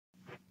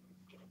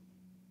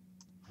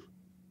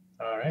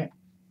All right,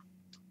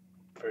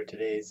 for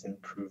today's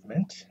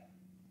improvement,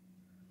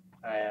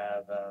 I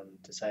have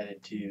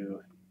decided to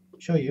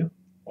show you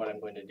what I'm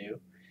going to do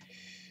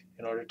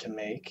in order to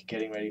make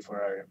getting ready for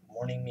our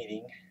morning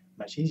meeting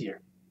much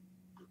easier.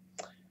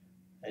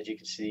 As you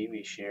can see,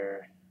 we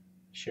share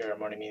our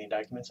morning meeting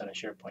documents on a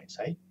SharePoint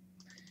site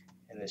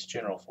in this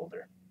general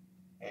folder.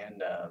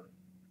 And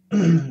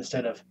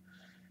instead of,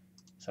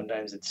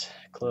 sometimes it's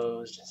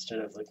closed, instead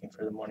of looking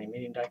for the morning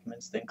meeting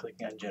documents, then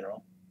clicking on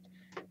general,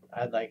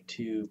 I'd like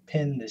to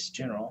pin this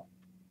general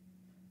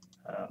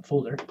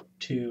folder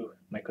to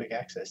my quick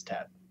access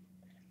tab.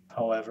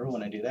 However,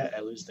 when I do that,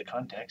 I lose the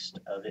context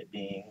of it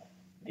being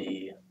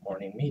the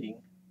morning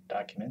meeting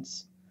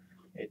documents.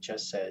 It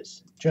just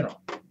says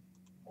general,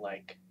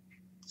 like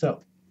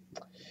so.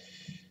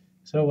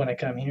 So when I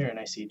come here and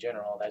I see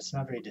general, that's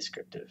not very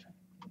descriptive.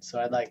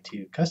 So I'd like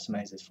to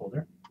customize this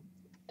folder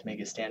to make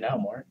it stand out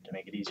more, to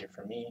make it easier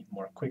for me,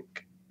 more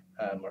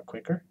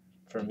quicker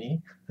for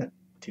me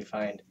to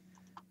find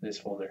this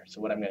folder.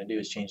 So what I'm going to do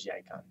is change the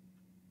icon.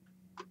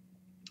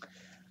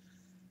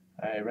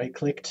 I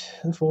right-clicked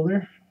the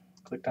folder,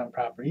 clicked on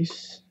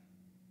Properties,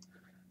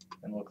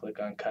 and we'll click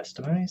on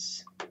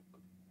Customize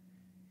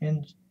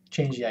and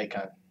change the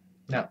icon.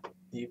 Now,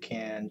 you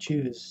can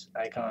choose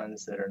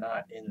icons that are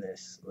not in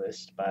this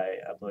list by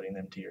uploading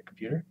them to your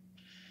computer.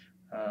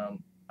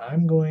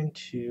 I'm going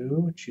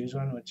to choose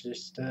one with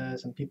just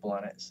some people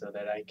on it so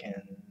that I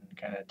can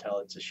kind of tell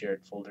it's a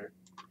shared folder.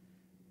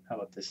 How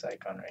about this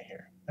icon right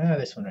here?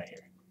 This one right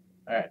here.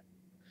 All right.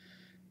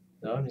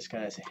 So I'm just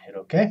going to hit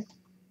OK.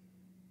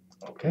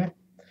 OK.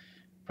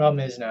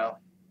 Problem is now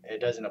it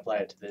doesn't apply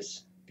it to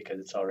this because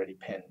it's already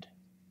pinned.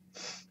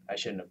 I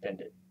shouldn't have pinned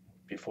it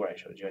before I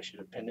showed you. I should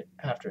have pinned it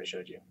after I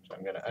showed you. So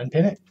I'm going to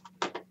unpin it.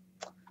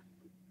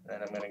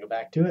 Then I'm going to go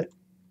back to it.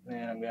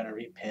 And I'm going to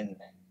repin.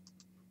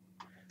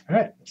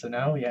 Alright, so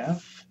now we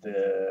have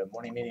the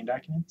morning meeting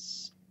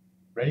documents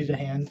ready to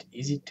hand,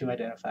 easy to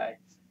identify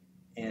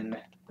in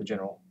the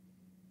general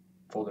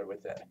folder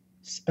with a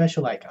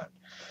special icon.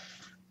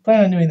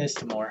 Plan on doing this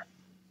to more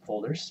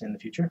folders in the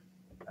future.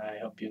 I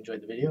hope you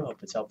enjoyed the video, I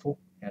hope it's helpful,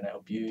 and I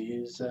hope you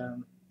use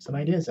some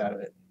ideas out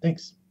of it.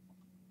 Thanks.